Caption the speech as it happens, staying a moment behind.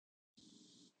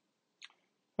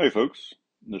Hey folks,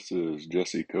 this is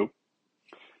Jesse Cope,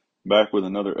 back with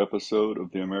another episode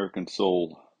of the American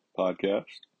Soul podcast.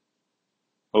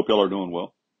 Hope y'all are doing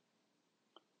well,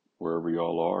 wherever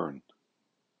y'all are and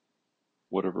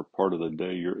whatever part of the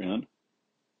day you're in.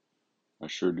 I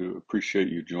sure do appreciate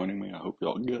you joining me. I hope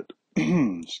y'all get,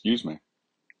 excuse me,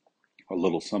 a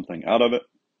little something out of it,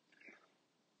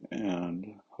 and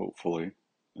hopefully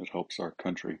it helps our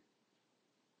country,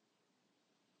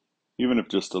 even if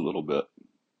just a little bit.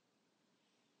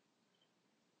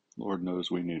 Lord knows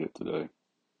we need it today.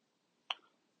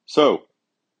 So,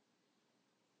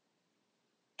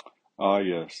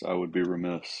 yes, I would be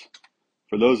remiss.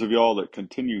 For those of y'all that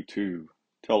continue to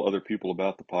tell other people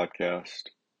about the podcast,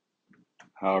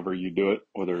 however you do it,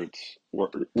 whether it's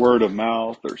word of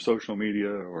mouth or social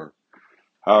media or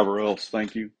however else,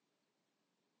 thank you.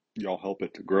 Y'all help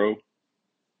it to grow,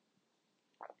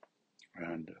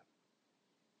 and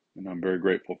I'm very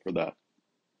grateful for that.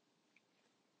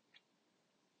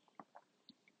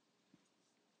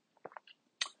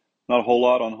 Not a whole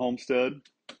lot on Homestead.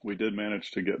 We did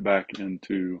manage to get back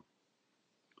into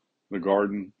the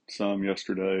garden some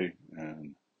yesterday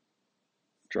and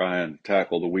try and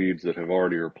tackle the weeds that have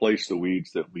already replaced the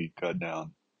weeds that we cut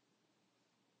down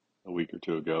a week or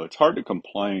two ago. It's hard to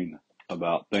complain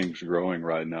about things growing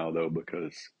right now, though,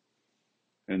 because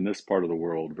in this part of the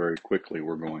world, very quickly,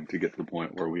 we're going to get to the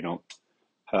point where we don't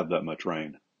have that much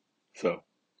rain. So,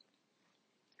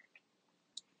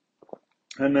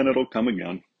 and then it'll come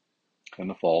again in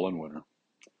the fall and winter,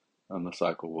 and the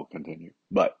cycle will continue.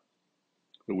 But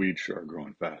the weeds sure are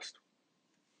growing fast.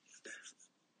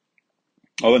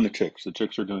 Oh, and the chicks. The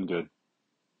chicks are doing good.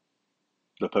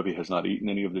 The puppy has not eaten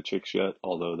any of the chicks yet,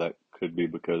 although that could be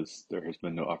because there has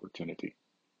been no opportunity.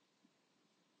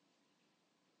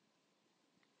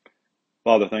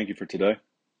 Father, thank you for today.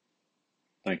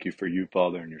 Thank you for you,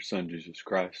 Father, and your Son, Jesus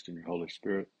Christ, and your Holy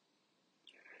Spirit.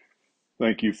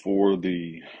 Thank you for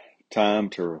the time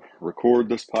to record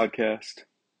this podcast.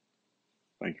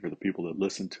 Thank you for the people that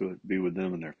listen to it. Be with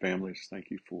them and their families. Thank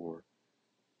you for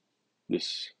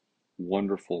this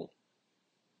wonderful,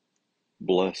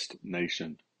 blessed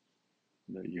nation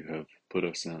that you have put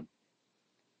us in.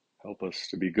 Help us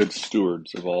to be good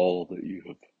stewards of all that you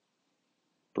have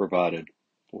provided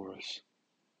for us.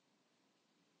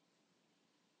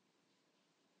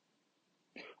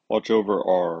 Watch over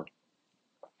our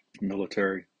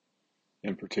military,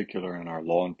 in particular, and our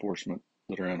law enforcement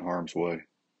that are in harm's way.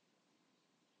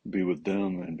 Be with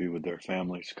them and be with their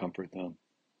families. Comfort them.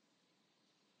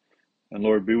 And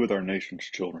Lord, be with our nation's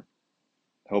children.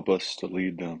 Help us to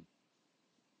lead them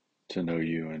to know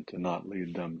you and to not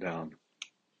lead them down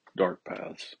dark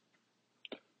paths.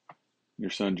 In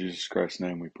your Son, Jesus Christ's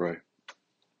name we pray.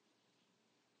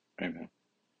 Amen.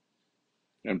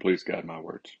 And please guide my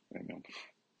words. Amen.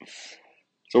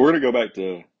 So we're going to go back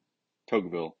to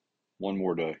Tocqueville one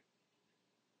more day.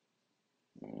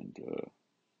 And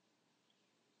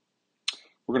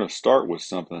we're going to start with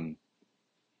something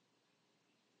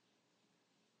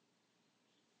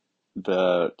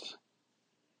that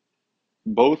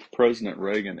both President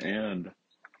Reagan and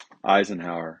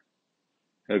Eisenhower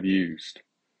have used.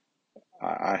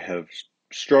 I have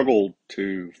struggled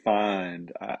to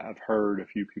find, I've heard a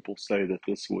few people say that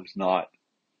this was not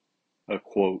a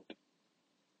quote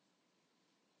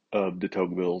of de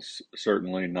Tocqueville's,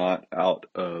 certainly not out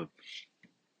of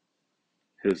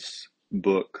his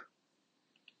book,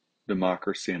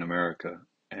 Democracy in America.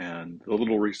 And the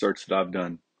little research that I've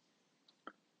done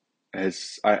I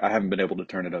haven't been able to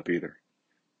turn it up either.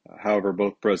 However,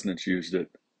 both presidents used it,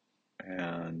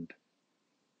 and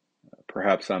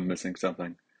perhaps I'm missing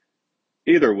something.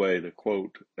 Either way, the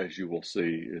quote, as you will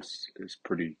see, is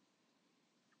pretty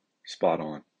spot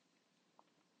on.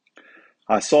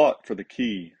 I sought for the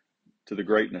key to the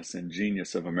greatness and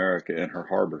genius of America in her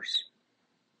harbors,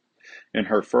 in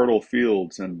her fertile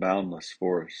fields and boundless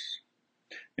forests,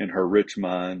 in her rich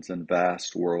mines and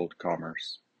vast world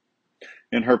commerce,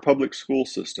 in her public school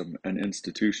system and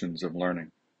institutions of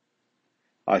learning.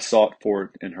 I sought for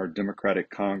it in her democratic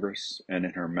Congress and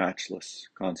in her matchless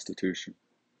Constitution.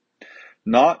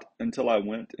 Not until I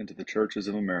went into the churches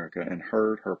of America and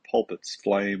heard her pulpits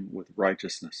flame with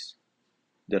righteousness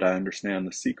did I understand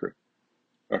the secret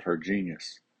of her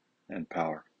genius and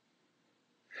power.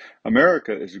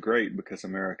 America is great because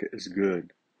America is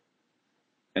good.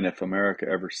 And if America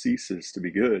ever ceases to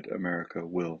be good, America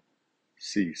will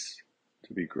cease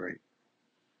to be great.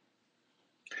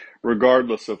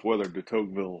 Regardless of whether de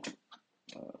Tocqueville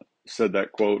said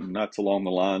that quote, and that's along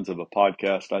the lines of a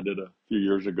podcast I did a few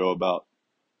years ago about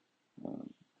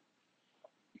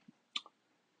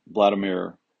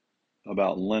Vladimir,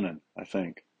 about Lenin, I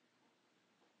think.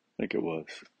 think it was.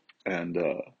 And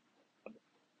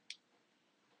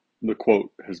the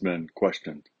quote has been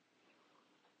questioned.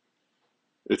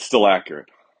 It's still accurate.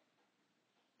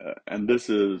 And this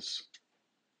is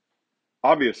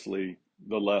obviously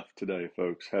the left today,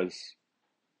 folks, has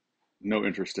no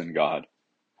interest in God,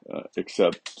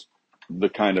 except the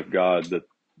kind of God that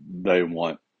they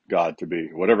want God to be,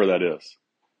 whatever that is.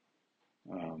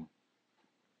 Um,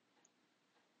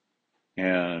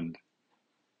 and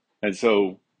and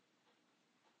so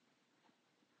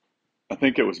I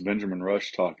think it was Benjamin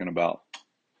Rush talking about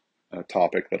a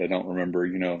topic that I don't remember.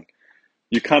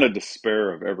 You kind of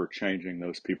despair of ever changing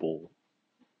those people,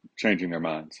 changing their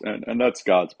minds, and that's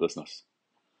God's business.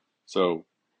 So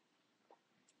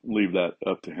leave that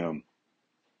up to Him.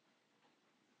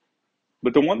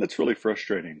 But the one that's really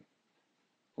frustrating,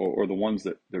 or the ones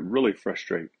that really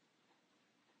frustrate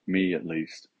me at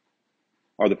least,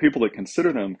 are the people that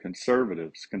consider themselves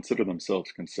conservatives,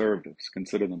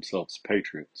 consider themselves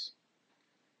patriots,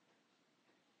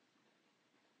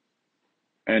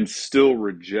 and still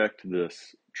reject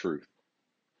this truth.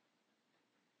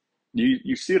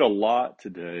 You see it a lot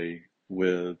today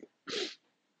with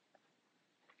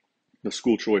the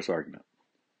school choice argument.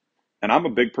 And I'm a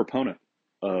big proponent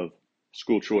of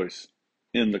school choice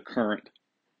in the current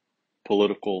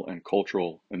political and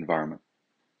cultural environment.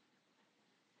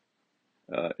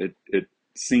 It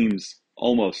seems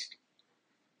almost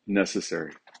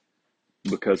necessary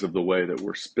because of the way that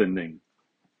we're spending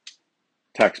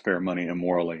taxpayer money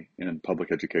immorally in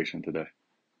public education today.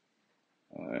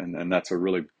 And that's a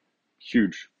really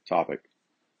huge topic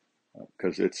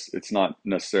because it's not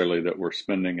necessarily that we're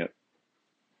spending it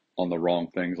on the wrong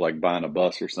things like buying a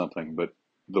bus or something, but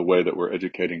the way that we're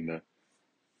educating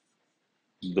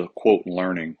the quote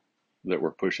learning that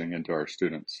we're pushing into our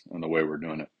students and the way we're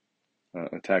doing it.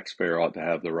 A taxpayer ought to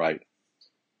have the right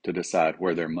to decide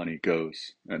where their money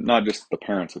goes, and not just the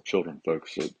parents of children,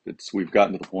 folks. We've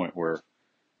gotten to the point where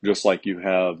just like you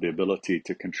have the ability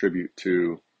to contribute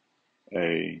to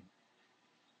a,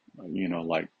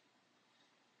 like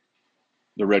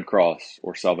the Red Cross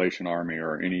or Salvation Army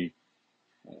or any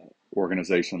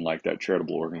organization like that,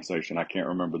 charitable organization. I can't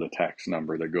remember the tax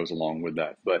number that goes along with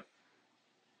that, but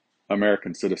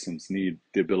American citizens need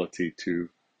the ability to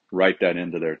write that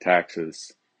into their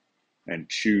taxes and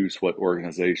choose what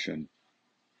organization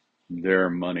their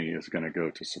money is going to go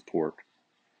to support.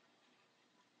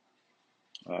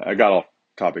 I got off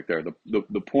topic there.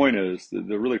 The point is,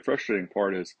 the really frustrating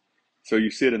part is, so you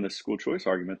see it in the school choice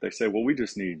argument. They say, well, we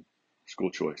just need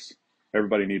school choice.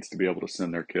 Everybody needs to be able to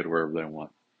send their kid wherever they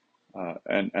want.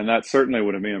 And that certainly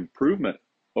would be an improvement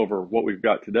over what we've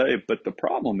got today. But the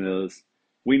problem is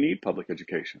we need public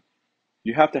education.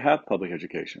 You have to have public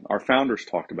education. Our founders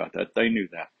talked about that. They knew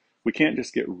that. We can't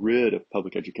just get rid of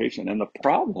public education. And the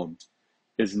problem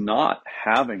is not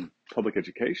having public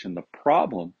education. The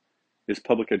problem is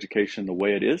public education the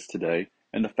way it is today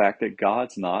and the fact that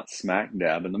God's not smack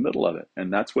dab in the middle of it.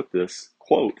 And that's what this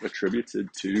quote attributed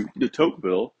to de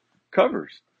Tocqueville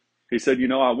covers. He said,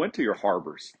 I went to your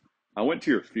harbors. I went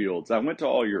to your fields. I went to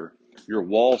all your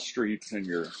Wall Streets and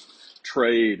your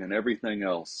trade and everything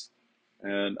else.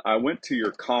 And I went to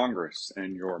your Congress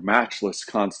and your matchless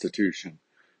Constitution.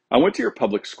 I went to your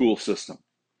public school system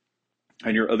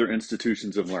and your other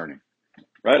institutions of learning,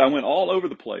 right? I went all over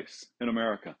the place in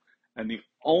America. And the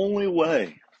only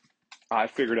way I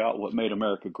figured out what made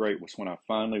America great was when I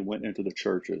finally went into the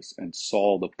churches and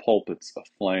saw the pulpits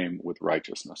aflame with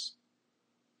righteousness.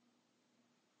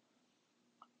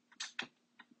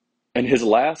 And his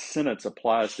last sentence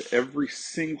applies to every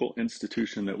single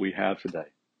institution that we have today.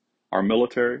 Our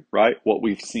military, right? What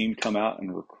we've seen come out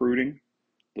in recruiting,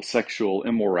 the sexual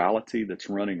immorality that's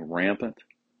running rampant,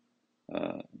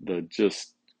 the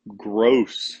just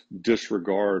gross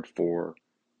disregard for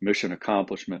mission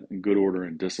accomplishment and good order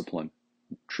and discipline,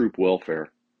 troop welfare,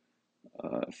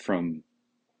 from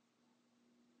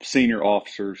senior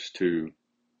officers to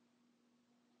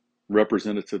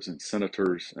representatives and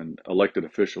senators and elected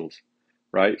officials,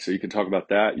 right? So you can talk about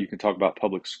that. You can talk about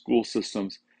public school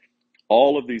systems.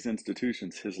 All of these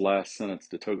institutions, his last sentence,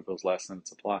 de Tocqueville's last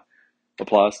sentence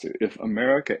applies to. If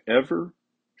America ever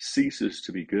ceases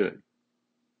to be good,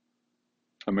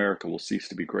 America will cease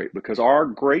to be great, because our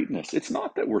greatness, it's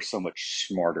not that we're so much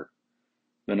smarter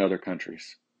than other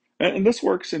countries. And this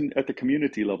works at the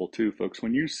community level too, folks.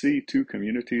 When you see two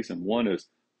communities and one is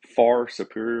far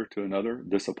superior to another,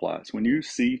 this applies. When you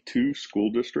see two school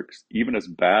districts, even as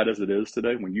bad as it is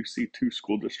today, when you see two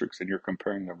school districts and you're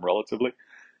comparing them relatively,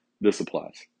 this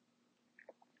applies.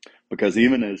 Because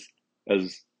even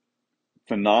as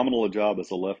phenomenal a job as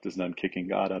the left has done kicking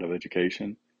God out of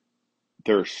education,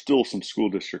 there are still some school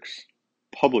districts,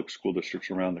 public school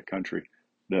districts around the country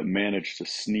that manage to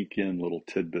sneak in little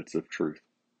tidbits of truth,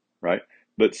 right?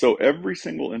 But so every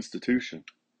single institution,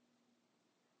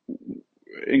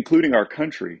 including our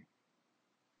country,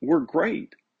 we're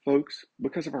great, folks,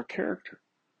 because of our character,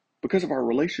 because of our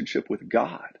relationship with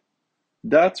God.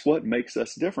 That's what makes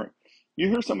us different. You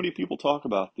hear so many people talk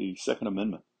about the Second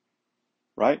Amendment,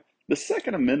 right? The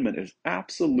Second Amendment is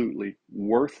absolutely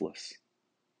worthless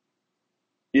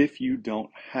if you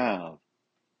don't have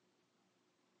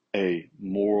a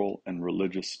moral and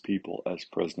religious people, as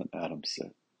President Adams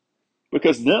said.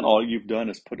 Because then all you've done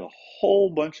is put a whole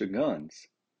bunch of guns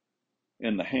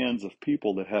in the hands of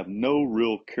people that have no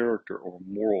real character or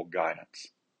moral guidance.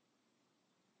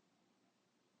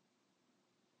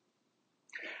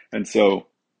 And so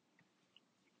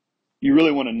you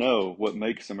really want to know what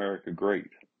makes America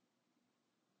great.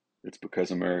 It's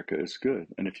because America is good.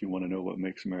 And if you want to know what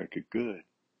makes America good,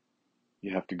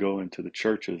 you have to go into the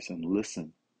churches and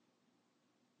listen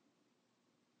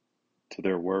to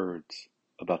their words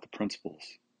about the principles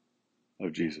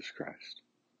of Jesus Christ.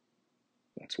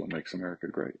 That's what makes America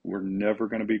great. We're never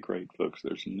going to be great, folks.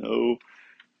 There's no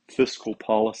fiscal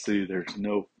policy, there's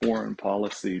no foreign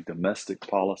policy, domestic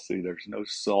policy, there's no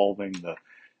solving the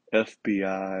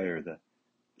FBI or the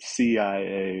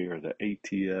CIA or the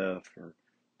ATF or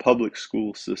public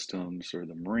school systems or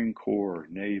the Marine Corps or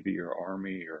Navy or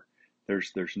Army, or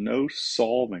there's no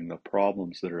solving the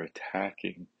problems that are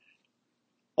attacking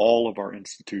all of our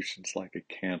institutions like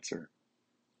a cancer,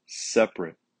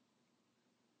 separate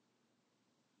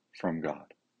from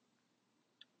God.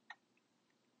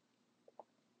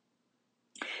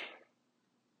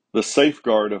 The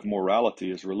safeguard of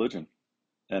morality is religion,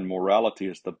 and morality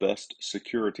is the best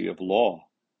security of law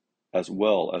as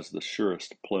well as the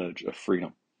surest pledge of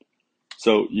freedom.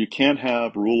 So you can't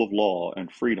have rule of law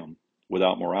and freedom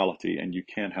without morality, and you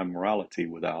can't have morality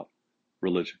without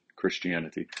religion,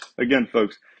 Christianity. Again,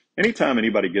 folks, anytime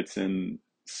anybody gets into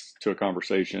a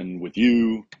conversation with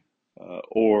you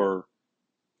or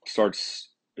starts,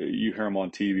 you hear them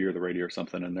on TV or the radio or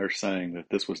something, and they're saying that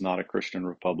this was not a Christian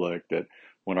republic, that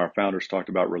when our founders talked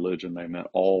about religion, they meant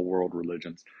all world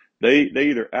religions. They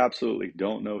either absolutely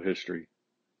don't know history,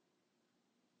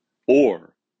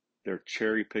 or they're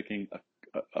cherry picking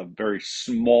a very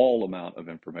small amount of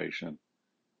information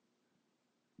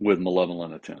with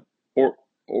malevolent intent,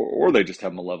 or they just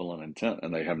have malevolent intent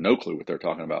and they have no clue what they're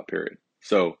talking about, period.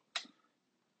 So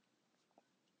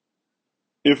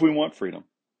if we want freedom,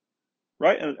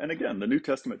 right? And again, the New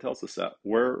Testament tells us that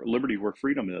where liberty, where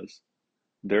freedom is,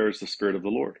 there is the Spirit of the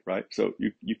Lord, right? So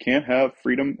you can't have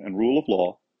freedom and rule of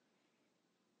law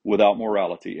without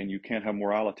morality, and you can't have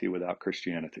morality without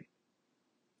Christianity.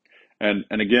 And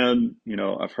again,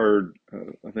 I've heard,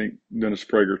 I think Dennis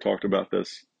Prager talked about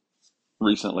this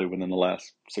recently within the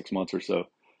last 6 months or so.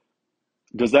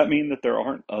 Does that mean that there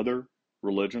aren't other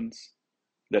religions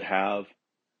that have,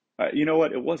 you know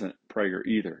what? It wasn't Prager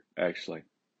either, actually.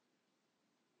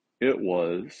 It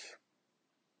was,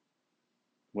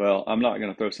 well, I'm not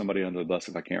going to throw somebody under the bus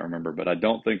if I can't remember, but I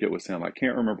don't think it was him. I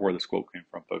can't remember where this quote came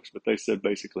from, folks, but they said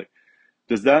basically,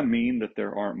 does that mean that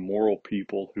there aren't moral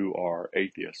people who are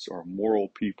atheists, or moral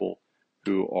people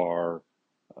who are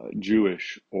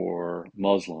Jewish or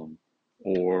Muslim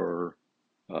or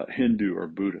Hindu or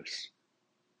Buddhist,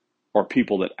 or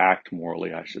people that act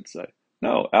morally, I should say?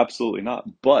 No, absolutely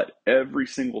not. But every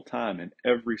single time, in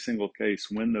every single case,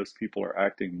 when those people are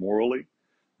acting morally,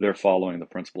 they're following the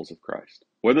principles of Christ.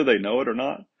 Whether they know it or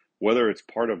not, whether it's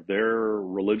part of their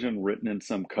religion written in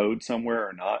some code somewhere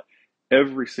or not,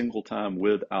 every single time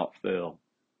without fail,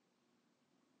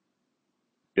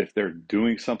 if they're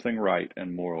doing something right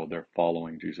and moral, they're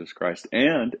following Jesus Christ.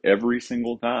 And every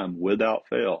single time without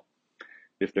fail,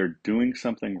 if they're doing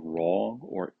something wrong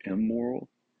or immoral,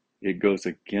 it goes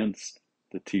against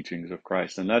the teachings of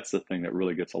Christ. And that's the thing that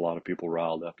really gets a lot of people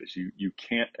riled up, is you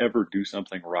can't ever do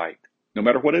something right, no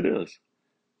matter what it is,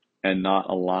 and not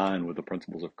align with the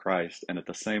principles of Christ. And at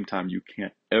the same time, you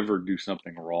can't ever do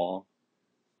something wrong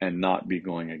and not be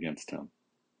going against him.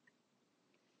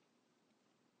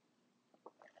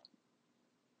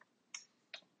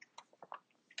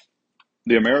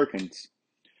 The Americans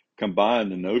combine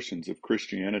the notions of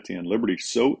Christianity and liberty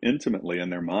so intimately in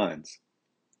their minds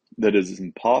that it is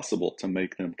impossible to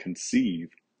make them conceive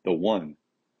the one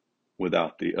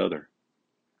without the other.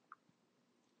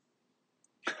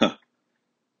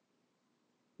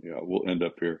 Yeah, we'll end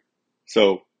up here.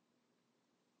 So,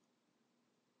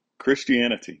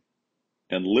 Christianity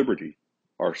and liberty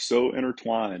are so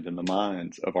intertwined in the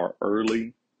minds of our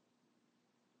early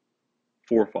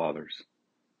forefathers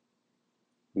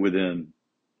within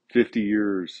 50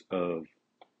 years of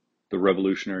the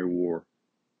Revolutionary War,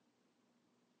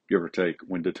 give or take,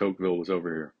 when de Tocqueville was over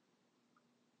here,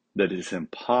 that it's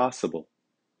impossible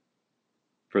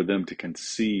for them to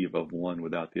conceive of one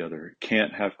without the other. You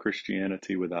can't have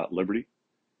Christianity without liberty.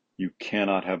 You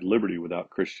cannot have liberty without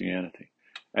Christianity.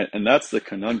 And that's the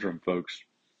conundrum, folks.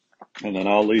 And then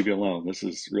I'll leave you alone. This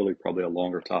is really probably a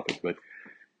longer topic, but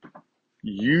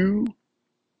you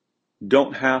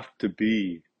don't have to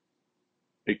be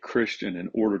a Christian in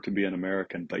order to be an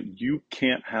American, but you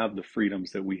can't have the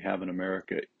freedoms that we have in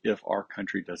America if our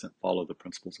country doesn't follow the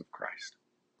principles of Christ.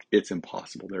 It's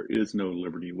impossible. There is no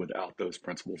liberty without those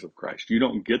principles of Christ. You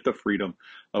don't get the freedom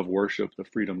of worship, the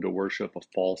freedom to worship a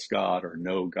false God or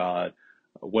no God,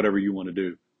 whatever you want to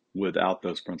do, without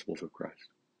those principles of Christ.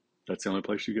 That's the only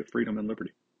place you get freedom and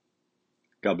liberty.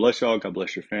 God bless y'all. God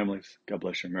bless your families. God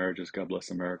bless your marriages. God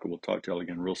bless America. We'll talk to y'all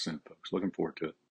again real soon, folks. Looking forward to it.